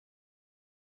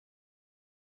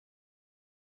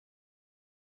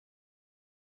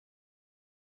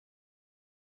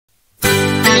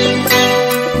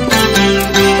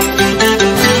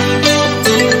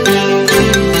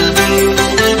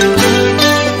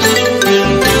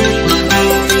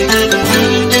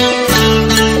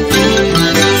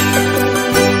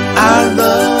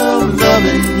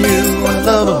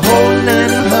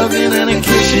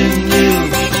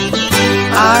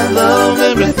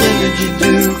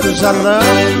'cause I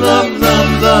love, love,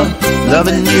 love, love,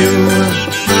 loving you.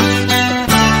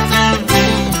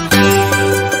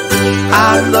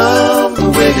 I love the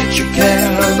way that you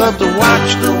care. I love to watch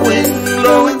the wind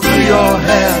blowing through your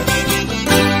hair.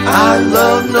 I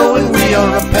love knowing we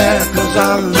are a pair, 'cause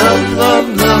I love, love,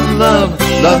 love, love,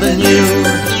 loving you.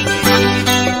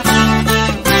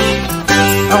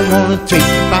 I wanna take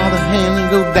you by the hand and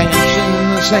go dancing in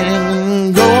the sand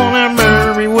and go on our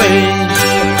merry way.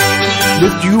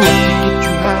 Lift you up to get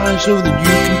you high so that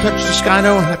you can touch the sky.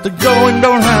 Don't have to go and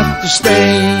don't have to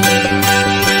stay.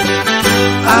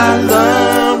 I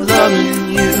love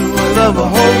loving you. I love a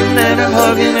holding and a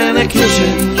hugging and a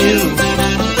kissing you.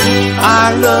 I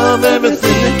love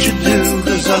everything that you do,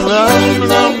 'cause I love,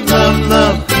 love, love,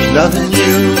 love, loving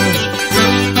you.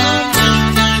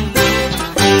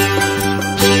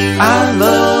 I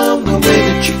love the way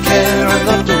that you care. I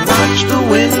love to watch the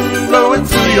wind blowing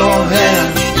through your hair.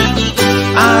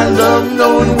 I love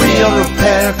knowing we are a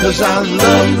pair, 'cause I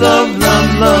love, love, love,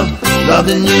 love,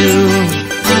 loving you.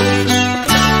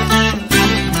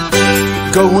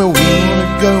 Go where we wanna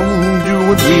go, do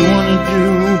what we wanna do,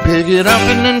 pick it up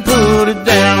and then put it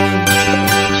down.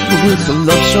 With a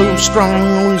love so strong,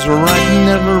 always right and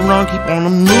never wrong, keep on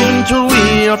moving till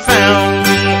we are found.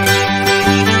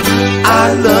 I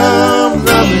love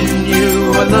loving you.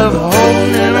 I love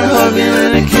holding and a hugging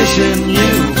and a kissing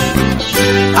you.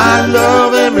 I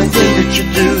love everything that you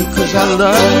do, 'cause I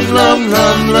love, love,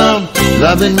 love, love,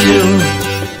 loving you.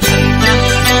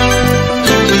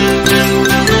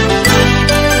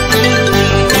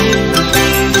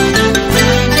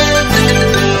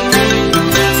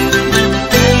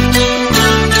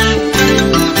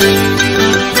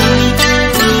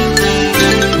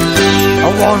 I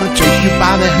wanna take you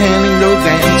by the hand and go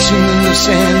dancing in the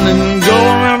sand and go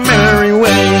on our merry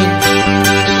way.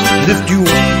 Lift you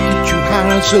up, get you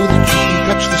high so that you can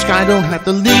touch the sky. Don't have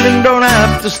to leave and don't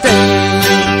have to stay.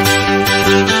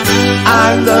 I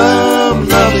love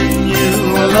loving you.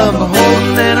 I love a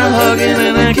holding and a hugging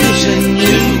and a kissing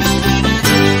you.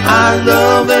 I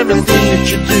love everything that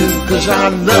you do, 'cause I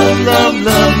love, love,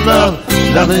 love, love,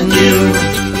 loving you.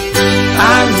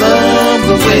 I love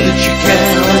the way that you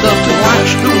care. I love to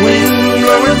watch the wind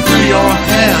blowing through your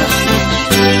hair.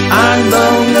 I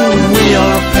love knowing we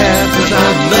are a pair, 'cause I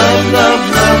love, love,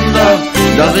 love, love,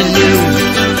 loving you.